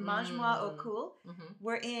Punch and Manjwa Okul.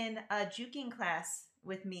 We're in a juking class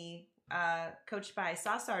with me, coached by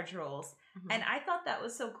Sausage Rolls. And I thought that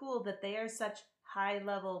was so cool that they are such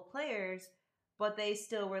high-level players, but they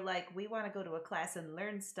still were like, we want to go to a class and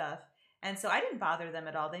learn stuff. And so I didn't bother them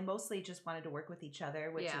at all. They mostly just wanted to work with each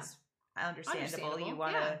other, which is understandable. You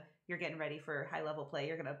want to... You're getting ready for high-level play.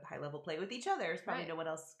 You're going to high-level play with each other. There's probably no one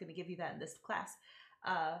else going to give you that in this class.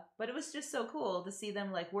 But it was just so cool to see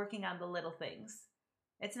them, like, working on the little things.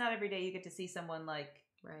 It's not every day you get to see someone, like,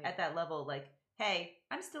 at that level, like, hey,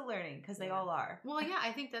 I'm still learning, because they all are. Well, yeah,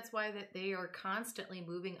 I think that's why that they are constantly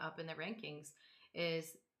moving up in the rankings,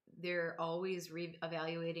 is they're always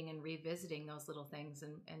evaluating and revisiting those little things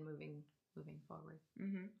and moving forward.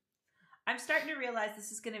 I'm starting to realize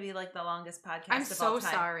this is going to be like the longest podcast I'm of all time. so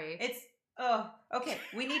sorry. Okay.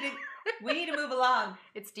 We need to move along.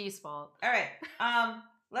 It's Dee's fault. All right.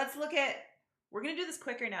 Let's look at. We're going to do this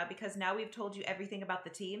quicker now, because now we've told you everything about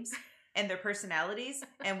the teams and their personalities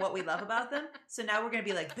and what we love about them. So now we're going to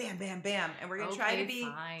be like bam, bam, bam, and we're going to try to be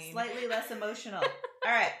slightly less emotional.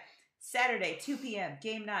 All right. Saturday, 2 p.m.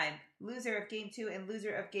 Game 9. Loser of Game 2 and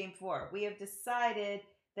loser of Game 4. We have decided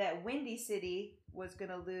that Windy City was going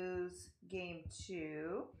to lose Game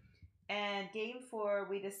 2. And Game 4,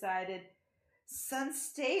 we decided Sun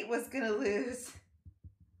State was going to lose.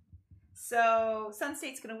 So Sun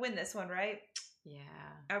State's going to win this one, right? Yeah.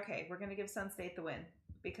 Okay, we're going to give Sun State the win,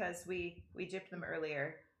 because we gypped them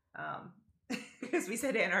earlier, because we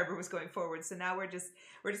said Ann Arbor was going forward. So now we're just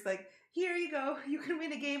like, here you go. You can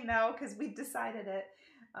win a game now, because we decided it.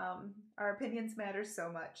 Our opinions matter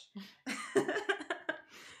so much.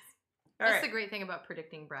 That's right. the great thing about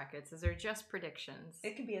predicting brackets is they're just predictions.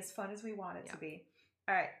 It can be as fun as we want it Yeah. to be.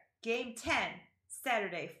 All right. Game 10,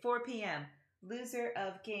 Saturday, 4 p.m. Loser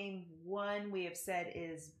of game 1, we have said,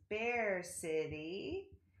 is Bear City.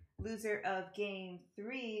 Loser of game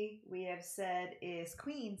 3, we have said, is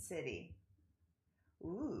Queen City.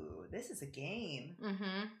 Ooh, this is a game.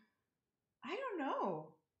 Mm-hmm. I don't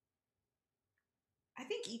know. I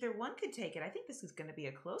think either one could take it. I think this is going to be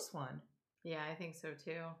a close one. Yeah, I think so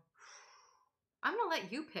too. I'm gonna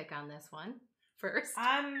let you pick on this one first.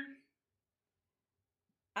 I'm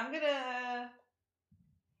gonna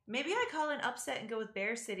maybe I call an upset and go with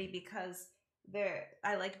Bear City because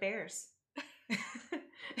I like bears.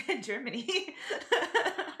 And Germany.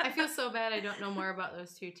 I feel so bad I don't know more about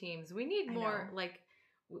those two teams. We need I more know. like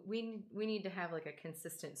we need to have like a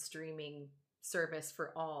consistent streaming service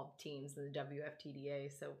for all teams in the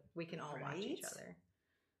WFTDA so we can all watch each Right? other.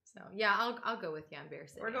 So yeah, I'll go with you on Bear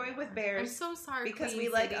City. We're on going that with one. Bears I'm so sorry because Queen we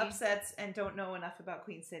like City. upsets and don't know enough about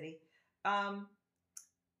Queen City. All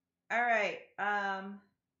right.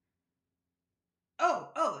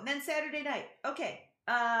 Oh, and then Saturday night. Okay.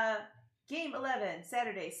 Game 11,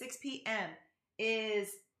 Saturday, 6 p.m. is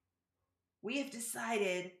we have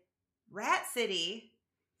decided Rat City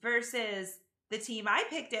versus the team I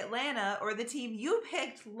picked, Atlanta, or the team you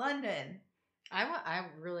picked, London. I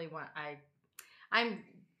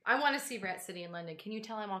want to see Rat City in London. Can you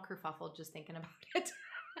tell I'm all kerfuffled just thinking about it?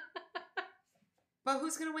 But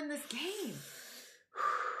who's going to win this game?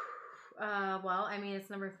 Well, I mean, it's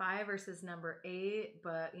number 5 versus number 8,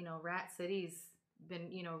 but, Rat City's been,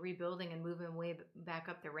 rebuilding and moving way back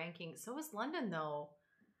up the rankings. So is London, though.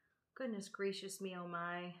 Goodness gracious me, oh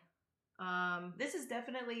my. This is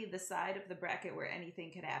definitely the side of the bracket where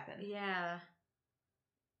anything could happen. Yeah.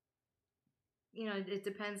 It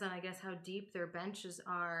depends on, I guess, how deep their benches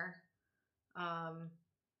are. I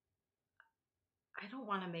don't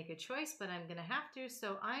want to make a choice, but I'm gonna have to.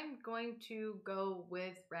 So I'm going to go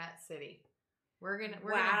with Rat City. We're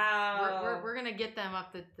gonna get them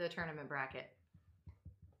up the tournament bracket.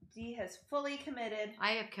 Dee has fully committed.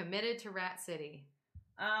 I have committed to Rat City.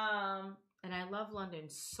 And I love London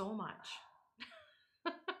so much.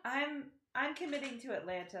 I'm committing to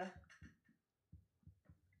Atlanta.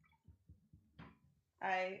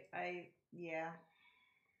 I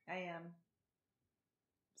am.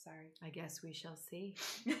 Sorry. I guess we shall see.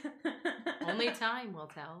 Only time will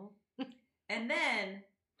tell. And then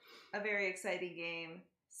a very exciting game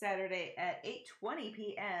Saturday at 8:20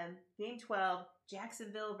 p.m. Game 12,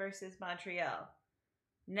 Jacksonville versus Montreal.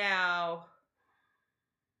 Now,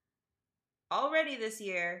 already this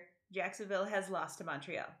year, Jacksonville has lost to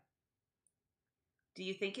Montreal. Do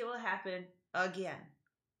you think it will happen again?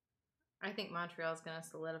 I think Montreal's going to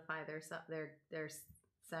solidify their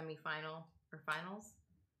semifinal or finals.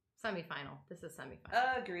 Semifinal. This is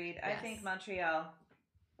semifinal. Agreed. Yes. I think Montreal,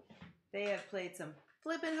 they have played some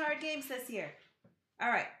flippin' hard games this year. All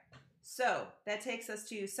right. So that takes us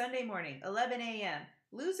to Sunday morning, 11 a.m.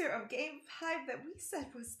 Loser of game 5 that we said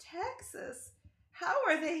was Texas. How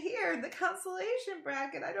are they here in the consolation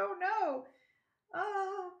bracket? I don't know.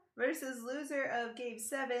 Versus loser of game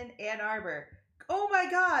 7, Ann Arbor. Oh my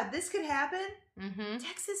God, this could happen? Mm-hmm.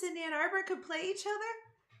 Texas and Ann Arbor could play each other?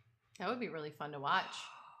 That would be really fun to watch.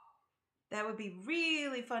 That would be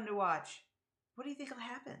really fun to watch. What do you think will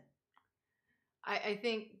happen? I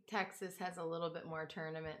think Texas has a little bit more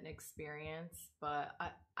tournament experience, but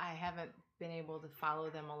I haven't been able to follow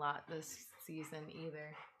them a lot this season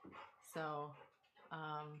either. So,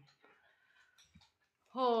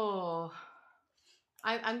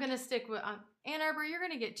 I'm going to stick with Ann Arbor. You're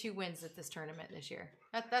going to get 2 wins at this tournament this year.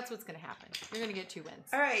 That's what's going to happen. You're going to get 2 wins.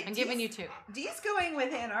 All right. I'm giving you 2. Dee's going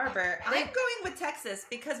with Ann Arbor. I'm going with Texas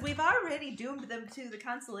because we've already doomed them to the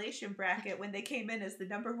consolation bracket when they came in as the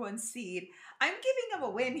number 1 seed. I'm giving them a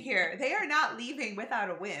win here. They are not leaving without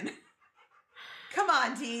a win. Come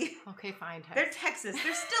on, Dee. Okay, fine. They're Texas.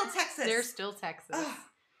 They're still Texas. They're still Texas. Ugh.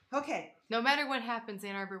 Okay. No matter what happens,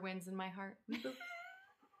 Ann Arbor wins in my heart.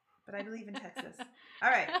 But I believe in Texas. All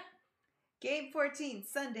right. Game 14,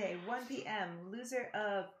 Sunday, 1 p.m. Loser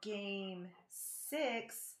of game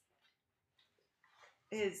 6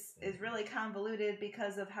 is really convoluted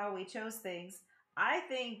because of how we chose things. I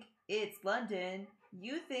think it's London.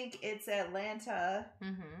 You think it's Atlanta.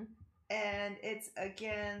 Mm-hmm. And it's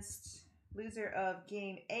against loser of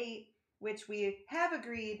game 8, which we have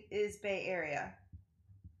agreed is Bay Area.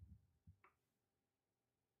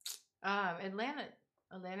 Atlanta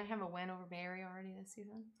have a win over Bay Area already this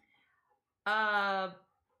season?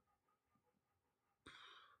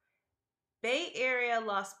 Bay Area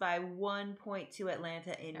lost by 1 point to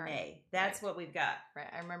Atlanta in May. That's what we've got. Right.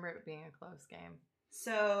 I remember it being a close game.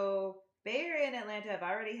 So Bay Area and Atlanta have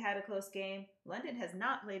already had a close game. London has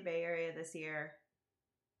not played Bay Area this year.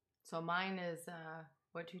 So mine is,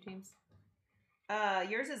 what 2 teams?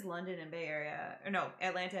 Yours is London and Bay Area. Or no,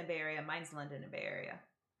 Atlanta and Bay Area. Mine's London and Bay Area.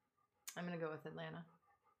 I'm going to go with Atlanta.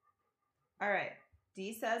 All right.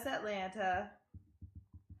 D says Atlanta.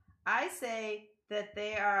 I say that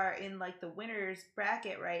they are in like the winner's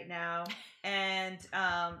bracket right now. And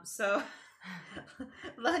so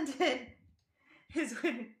London is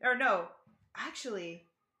winning. Or no, actually,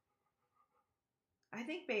 I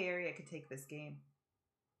think Bay Area could take this game.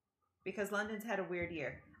 Because London's had a weird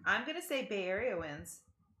year. I'm going to say Bay Area wins.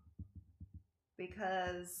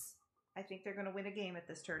 Because I think they're going to win a game at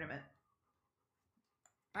this tournament.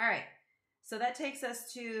 All right. So that takes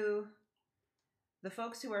us to the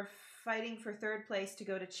folks who are fighting for third place to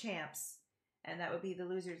go to champs. And that would be the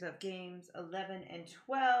losers of games 11 and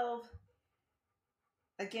 12.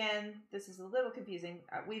 Again, this is a little confusing.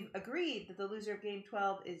 We've agreed that the loser of game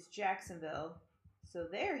 12 is Jacksonville. So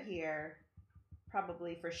they're here.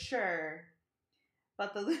 Probably for sure.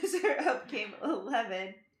 But the loser of game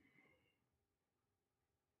 11,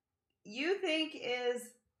 you think is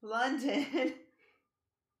London.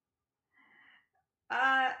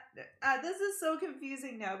 This is so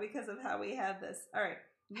confusing now because of how we have this. All right.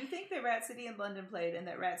 You think that Rat City and London played and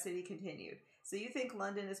that Rat City continued. So you think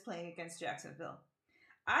London is playing against Jacksonville.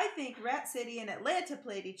 I think Rat City and Atlanta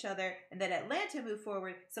played each other and that Atlanta moved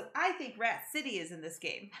forward. So I think Rat City is in this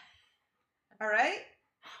game. All right?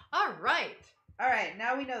 All right. All right,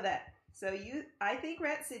 now we know that. So I think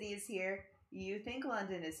Rat City is here. You think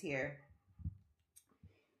London is here.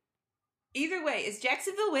 Either way, is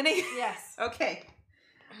Jacksonville winning? Yes. Okay.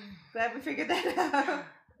 Glad we figured that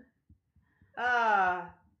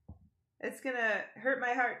out. It's gonna hurt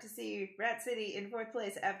my heart to see Rat City in 4th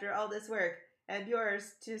place after all this work. And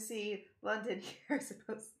yours to see London here, I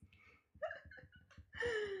suppose.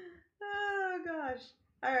 Oh, gosh.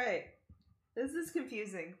 All right. This is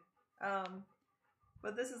confusing.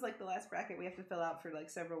 But this is like the last bracket we have to fill out for like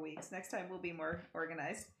several weeks. Next time we'll be more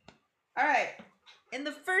organized. All right. In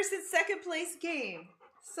the 1st and 2nd place game,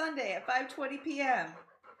 Sunday at 5:20 p.m.,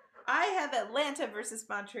 I have Atlanta versus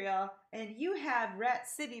Montreal, and you have Rat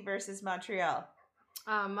City versus Montreal.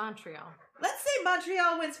 Montreal. Let's say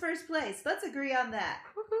Montreal wins 1st place. Let's agree on that.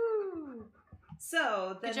 Woohoo!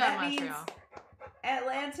 So then Good job, that means Montreal.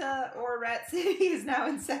 Atlanta or Rat City is now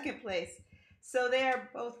in 2nd place. So they are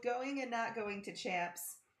both going and not going to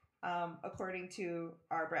champs, according to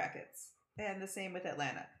our brackets. And the same with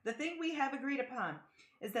Atlanta. The thing we have agreed upon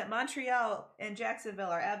is that Montreal and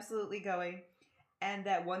Jacksonville are absolutely going, and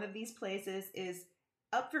that one of these places is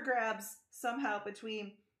up for grabs somehow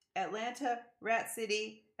between Atlanta, Rat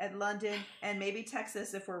City, and London, and maybe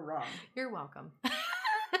Texas if we're wrong. You're welcome.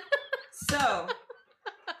 So,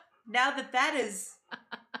 now that is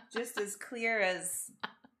just as clear as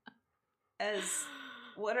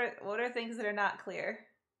what are things that are not clear?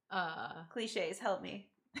 Cliches, help me.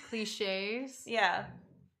 Cliches? Yeah.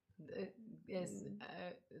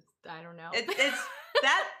 I don't know. It's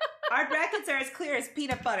that our brackets are as clear as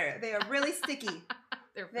peanut butter. They are really sticky.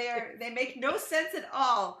 They make no sense at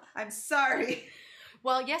all. I'm sorry.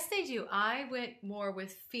 Well, yes, they do. I went more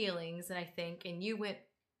with feelings, and I think, and you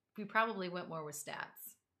probably went more with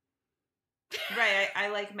stats. Right. I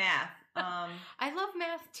like math. I love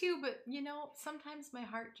math too, but sometimes my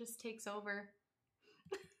heart just takes over.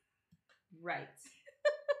 Right.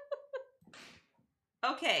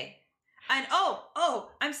 Okay. And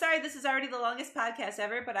I'm sorry this is already the longest podcast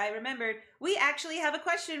ever, but I remembered we actually have a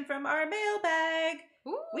question from our mailbag.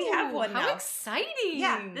 Ooh, we have one now. How exciting.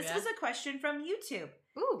 Yeah, this was a question from YouTube.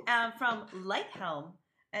 Ooh. From Lighthelm,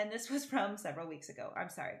 and this was from several weeks ago. I'm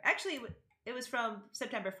sorry. Actually, it was from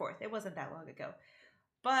September 4th. It wasn't that long ago.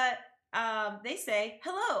 But they say,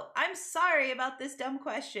 "Hello, I'm sorry about this dumb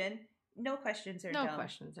question." No questions are dumb. No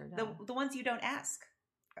questions are dumb. The ones you don't ask,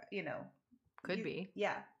 Could be.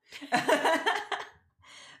 Yeah.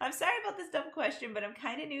 I'm sorry about this dumb question, but I'm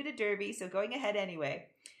kind of new to Derby, so going ahead anyway.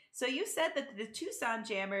 So you said that the Tucson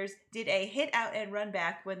Jammers did a hit out and run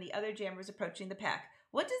back when the other jammer was approaching the pack.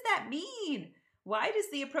 What does that mean? Why does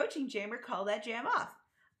the approaching jammer call that jam off?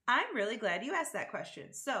 I'm really glad you asked that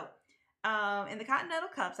question. So, in the Continental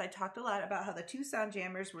Cups, I talked a lot about how the Tucson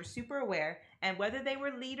Jammers were super aware, and whether they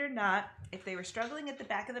were lead or not, if they were struggling at the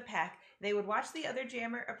back of the pack, they would watch the other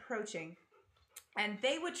jammer approaching, and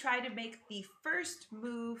they would try to make the first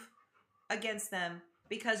move against them,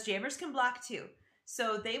 because jammers can block too.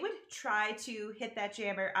 So they would try to hit that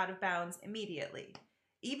jammer out of bounds immediately.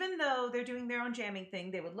 even though they're doing their own jamming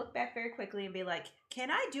thing, they would look back very quickly and be like,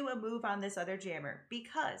 can I do a move on this other jammer?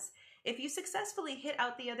 Because if you successfully hit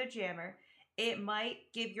out the other jammer, it might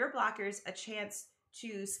give your blockers a chance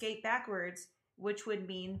to skate backwards, which would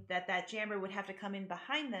mean that that jammer would have to come in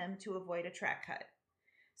behind them to avoid a track cut.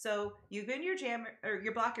 So you've given your jammer or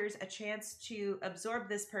your blockers a chance to absorb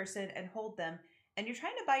this person and hold them, and you're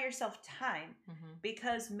trying to buy yourself time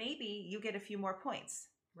because maybe you get a few more points.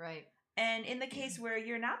 Right. And in the case where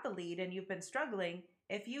you're not the lead and you've been struggling,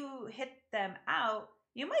 if you hit them out,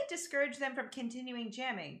 you might discourage them from continuing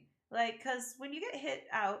jamming. Like, because when you get hit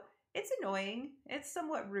out, it's annoying. It's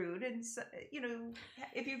somewhat rude. And, so, you know,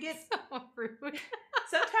 if you get somewhat rude,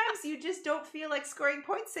 sometimes you just don't feel like scoring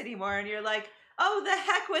points anymore. And you're like, oh, the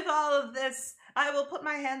heck with all of this. I will put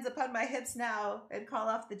my hands upon my hips now and call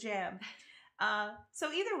off the jam.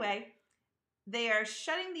 So either way, they are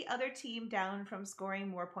shutting the other team down from scoring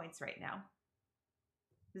more points right now.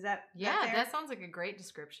 Is that fair? That sounds like a great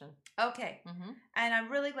description. Okay. And I'm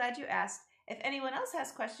really glad you asked. If anyone else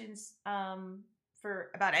has questions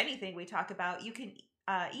about anything we talk about, you can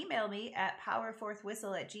email me at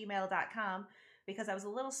powerfourthwhistle@gmail.com because I was a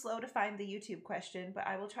little slow to find the YouTube question, but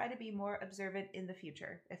I will try to be more observant in the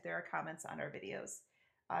future if there are comments on our videos.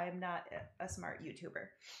 I am not a smart YouTuber.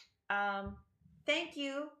 Thank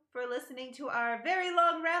you for listening to our very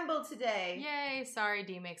long ramble today. Yay. Sorry,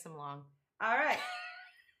 D makes them long. All right.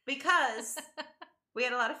 Because we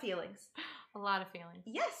had a lot of feelings. A lot of feelings.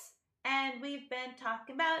 Yes. And we've been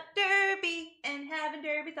talking about Derby and having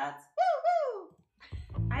Derby thoughts. Woo woo!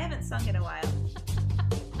 I haven't sung in a while.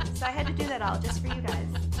 So I had to do that all just for you guys.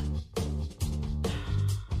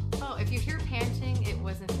 Oh, if you hear panting, it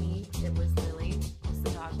wasn't me. It was Lily. It's the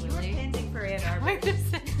dog Lily. You were panting for Ann Arbor.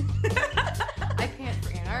 I pant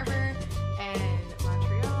for Ann Arbor and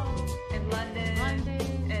Montreal and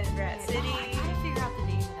London and Rat City. I gotta figure out the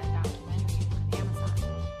name of that documentary on Amazon.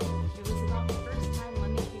 It was about the first time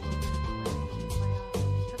London came over to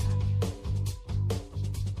took on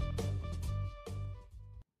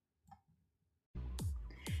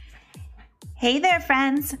Hey there,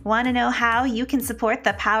 friends. Want to know how you can support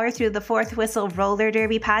the Power Through the Fourth Whistle Roller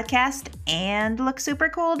Derby podcast and look super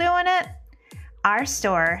cool doing it? Our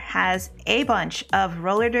store has a bunch of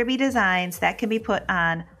roller derby designs that can be put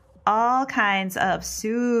on all kinds of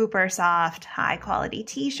super soft, high quality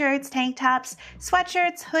t-shirts, tank tops,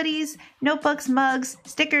 sweatshirts, hoodies, notebooks, mugs,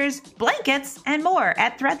 stickers, blankets, and more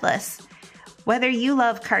at Threadless. Whether you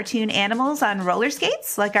love cartoon animals on roller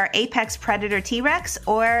skates like our Apex Predator T-Rex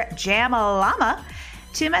or Jam-a-Llama,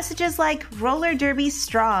 to messages like roller derby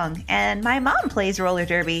strong and my mom plays roller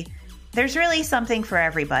derby, there's really something for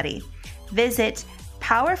everybody. Visit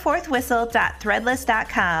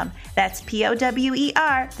powerfourthwhistle.threadless.com. That's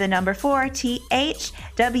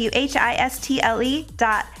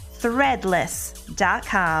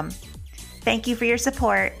POWER4THWHISTLE.threadless.com. Thank you for your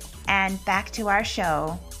support, and back to our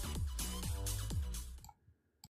show.